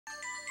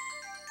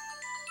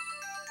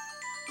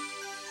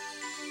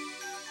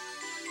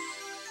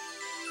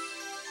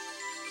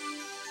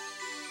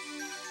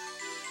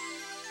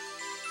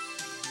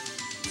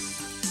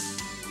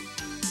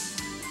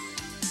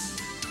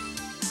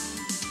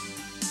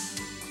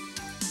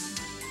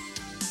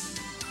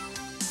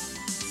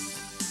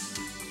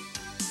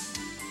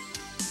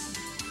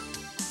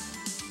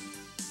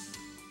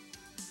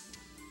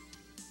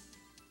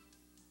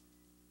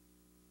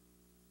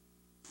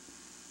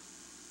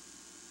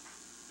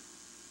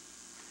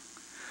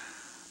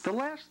The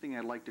last thing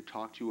I'd like to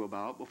talk to you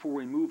about before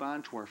we move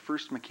on to our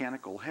first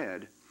mechanical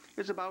head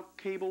is about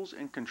cables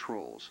and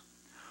controls.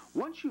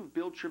 Once you've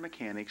built your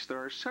mechanics, there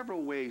are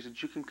several ways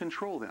that you can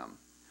control them.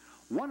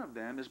 One of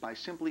them is by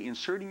simply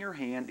inserting your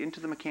hand into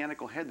the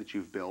mechanical head that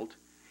you've built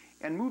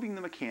and moving the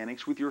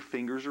mechanics with your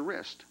fingers or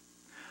wrist.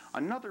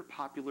 Another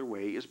popular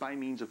way is by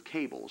means of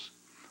cables,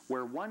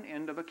 where one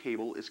end of a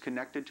cable is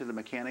connected to the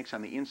mechanics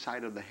on the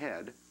inside of the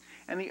head,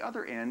 and the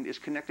other end is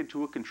connected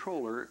to a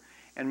controller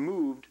and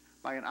moved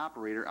by an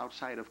operator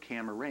outside of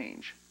camera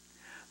range.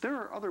 There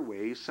are other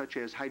ways, such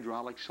as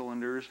hydraulic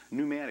cylinders,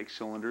 pneumatic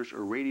cylinders,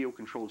 or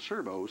radio-controlled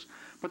servos,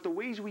 but the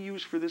ways we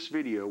used for this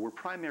video were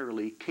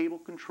primarily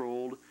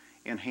cable-controlled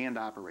and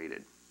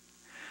hand-operated.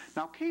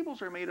 Now,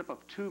 cables are made up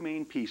of two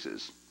main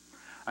pieces: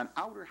 an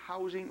outer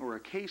housing or a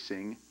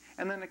casing,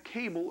 and then a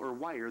cable or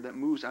wire that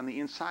moves on the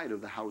inside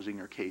of the housing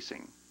or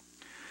casing.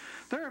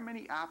 There are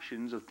many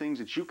options of things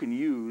that you can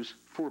use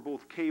for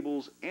both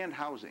cables and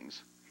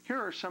housings. Here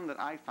are some that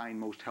I find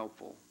most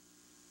helpful.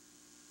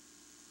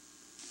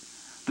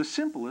 The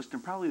simplest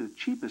and probably the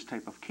cheapest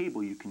type of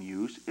cable you can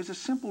use is a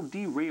simple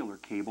derailleur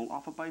cable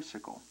off a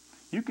bicycle.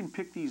 You can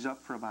pick these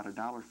up for about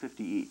 $1.50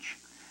 each.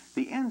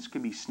 The ends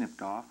can be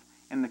snipped off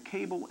and the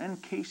cable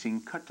and casing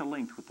cut to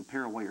length with a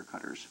pair of wire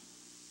cutters.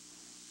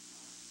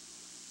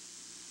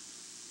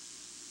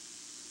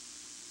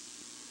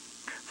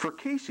 For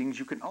casings,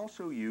 you can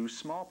also use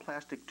small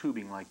plastic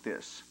tubing like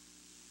this.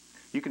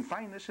 You can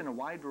find this in a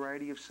wide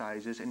variety of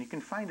sizes, and you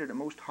can find it at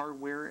most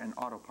hardware and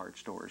auto parts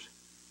stores.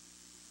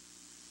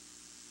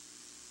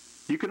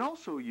 You can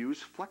also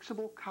use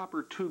flexible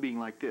copper tubing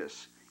like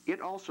this. It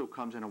also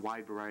comes in a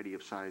wide variety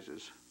of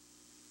sizes.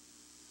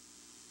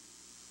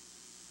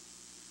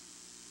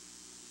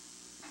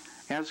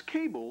 As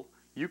cable,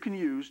 you can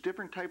use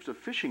different types of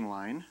fishing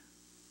line,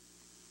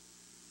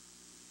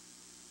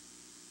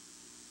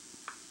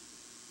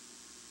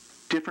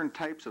 different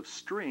types of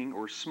string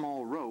or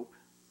small rope,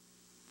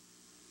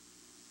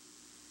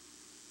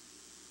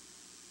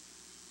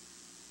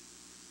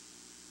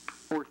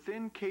 or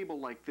thin cable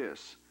like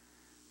this.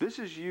 This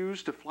is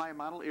used to fly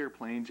model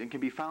airplanes and can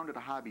be found at a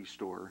hobby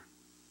store.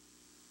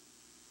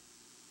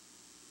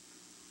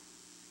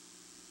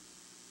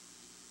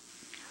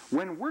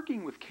 When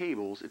working with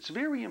cables, it's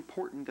very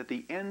important that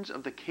the ends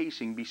of the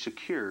casing be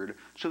secured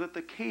so that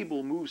the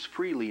cable moves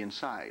freely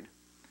inside.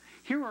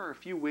 Here are a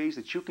few ways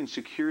that you can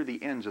secure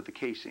the ends of the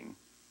casing.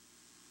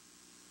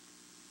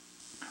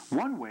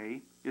 One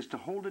way is to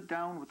hold it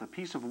down with a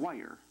piece of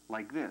wire,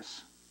 like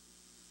this.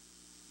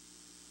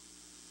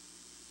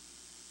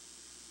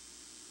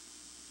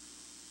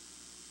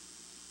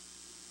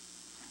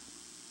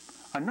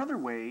 Another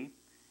way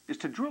is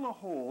to drill a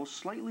hole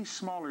slightly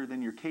smaller than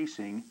your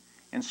casing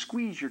and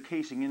squeeze your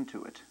casing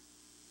into it.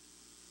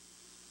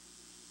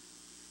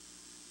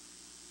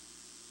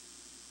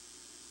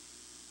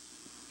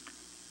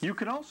 You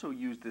can also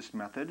use this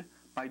method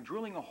by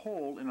drilling a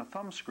hole in a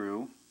thumb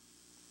screw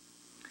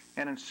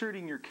and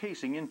inserting your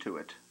casing into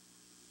it.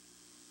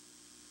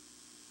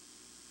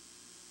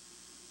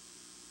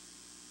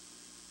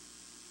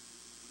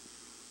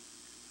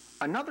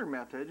 Another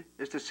method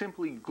is to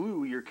simply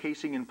glue your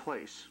casing in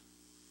place.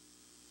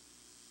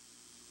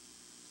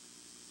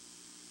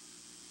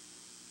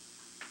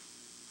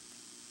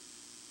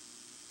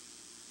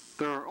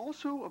 There are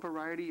also a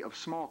variety of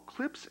small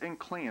clips and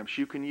clamps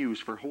you can use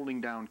for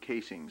holding down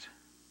casings.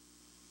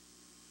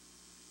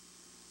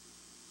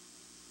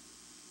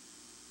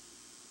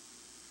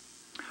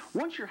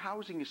 Once your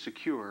housing is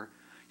secure,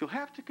 you'll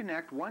have to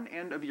connect one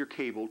end of your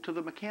cable to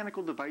the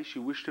mechanical device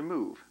you wish to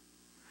move.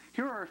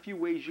 Here are a few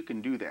ways you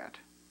can do that.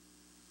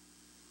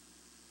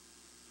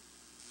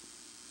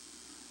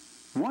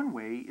 One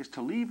way is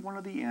to leave one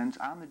of the ends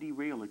on the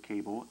derailleur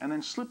cable and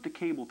then slip the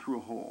cable through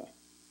a hole.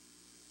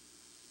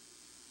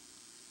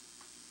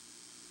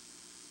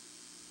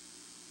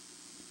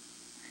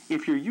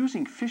 If you're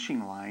using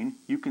fishing line,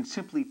 you can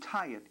simply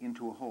tie it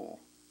into a hole.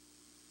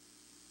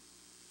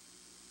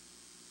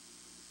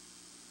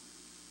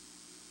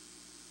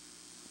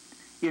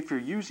 If you're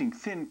using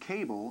thin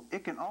cable,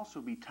 it can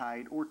also be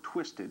tied or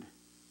twisted.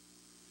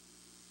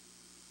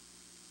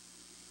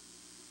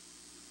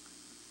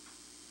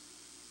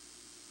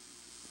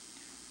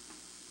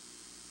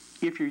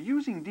 If you're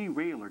using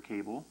derailleur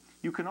cable,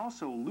 you can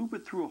also loop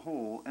it through a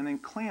hole and then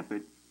clamp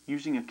it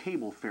using a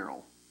cable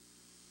ferrule.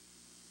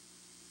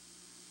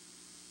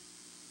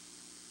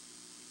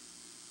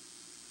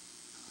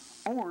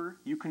 Or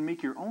you can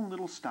make your own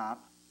little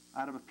stop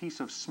out of a piece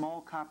of small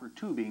copper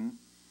tubing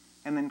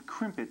and then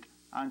crimp it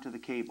onto the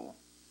cable.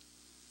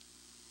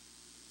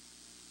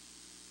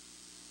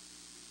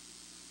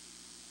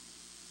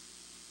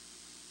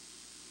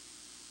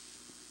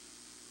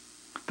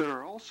 There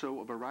are also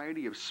a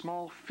variety of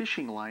small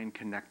fishing line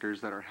connectors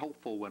that are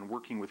helpful when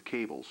working with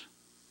cables.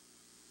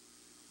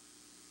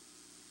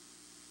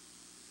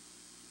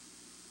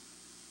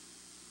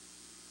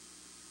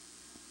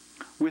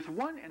 With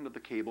one end of the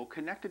cable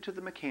connected to the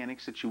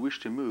mechanics that you wish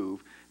to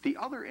move, the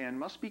other end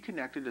must be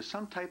connected to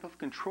some type of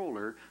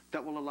controller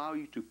that will allow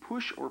you to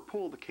push or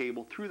pull the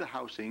cable through the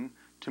housing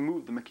to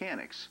move the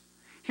mechanics.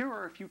 Here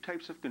are a few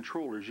types of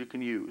controllers you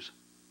can use.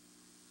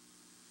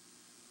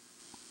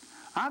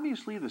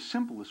 Obviously, the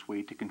simplest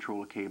way to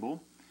control a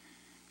cable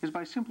is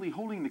by simply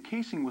holding the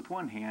casing with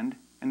one hand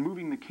and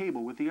moving the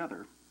cable with the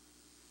other.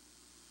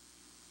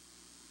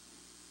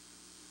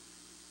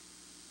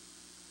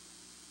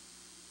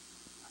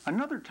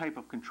 Another type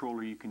of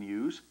controller you can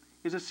use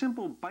is a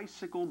simple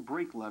bicycle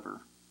brake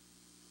lever.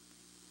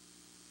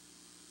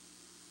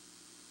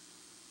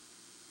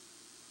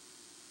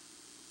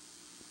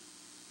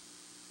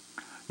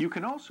 You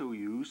can also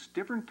use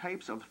different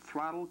types of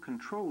throttle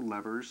control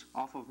levers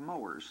off of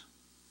mowers.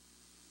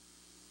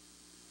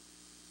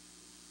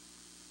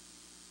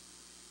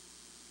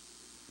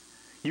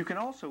 You can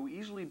also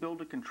easily build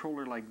a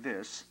controller like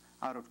this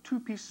out of 2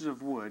 pieces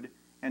of wood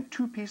and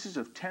 2 pieces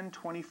of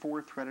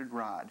 1024 threaded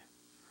rod.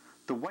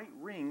 The white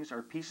rings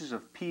are pieces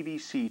of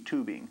PVC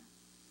tubing.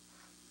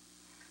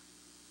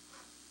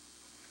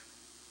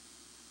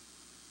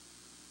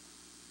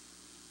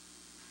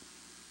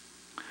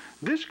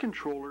 This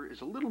controller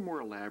is a little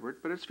more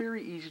elaborate, but it's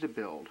very easy to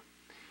build.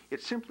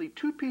 It's simply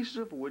 2 pieces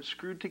of wood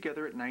screwed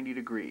together at 90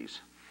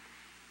 degrees.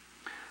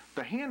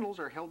 The handles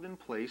are held in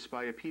place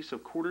by a piece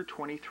of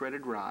 1/4-20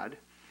 threaded rod,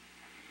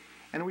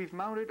 and we've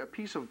mounted a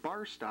piece of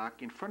bar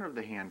stock in front of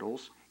the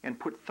handles and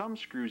put thumb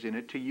screws in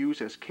it to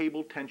use as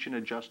cable tension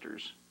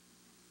adjusters.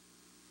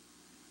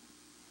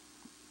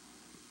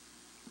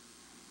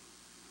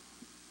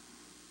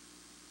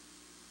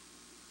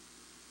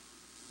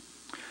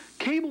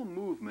 Cable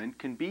movement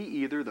can be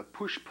either the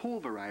push-pull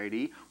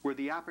variety, where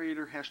the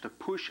operator has to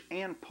push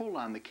and pull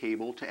on the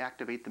cable to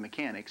activate the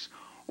mechanics,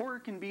 or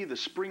it can be the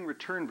spring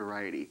return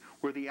variety,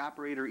 where the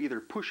operator either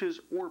pushes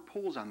or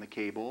pulls on the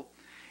cable,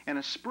 and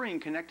a spring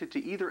connected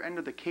to either end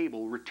of the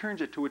cable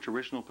returns it to its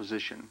original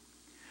position.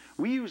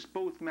 We use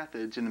both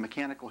methods in the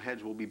mechanical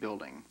heads we'll be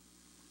building.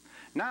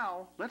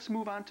 Now, let's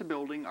move on to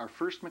building our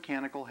first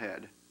mechanical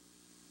head.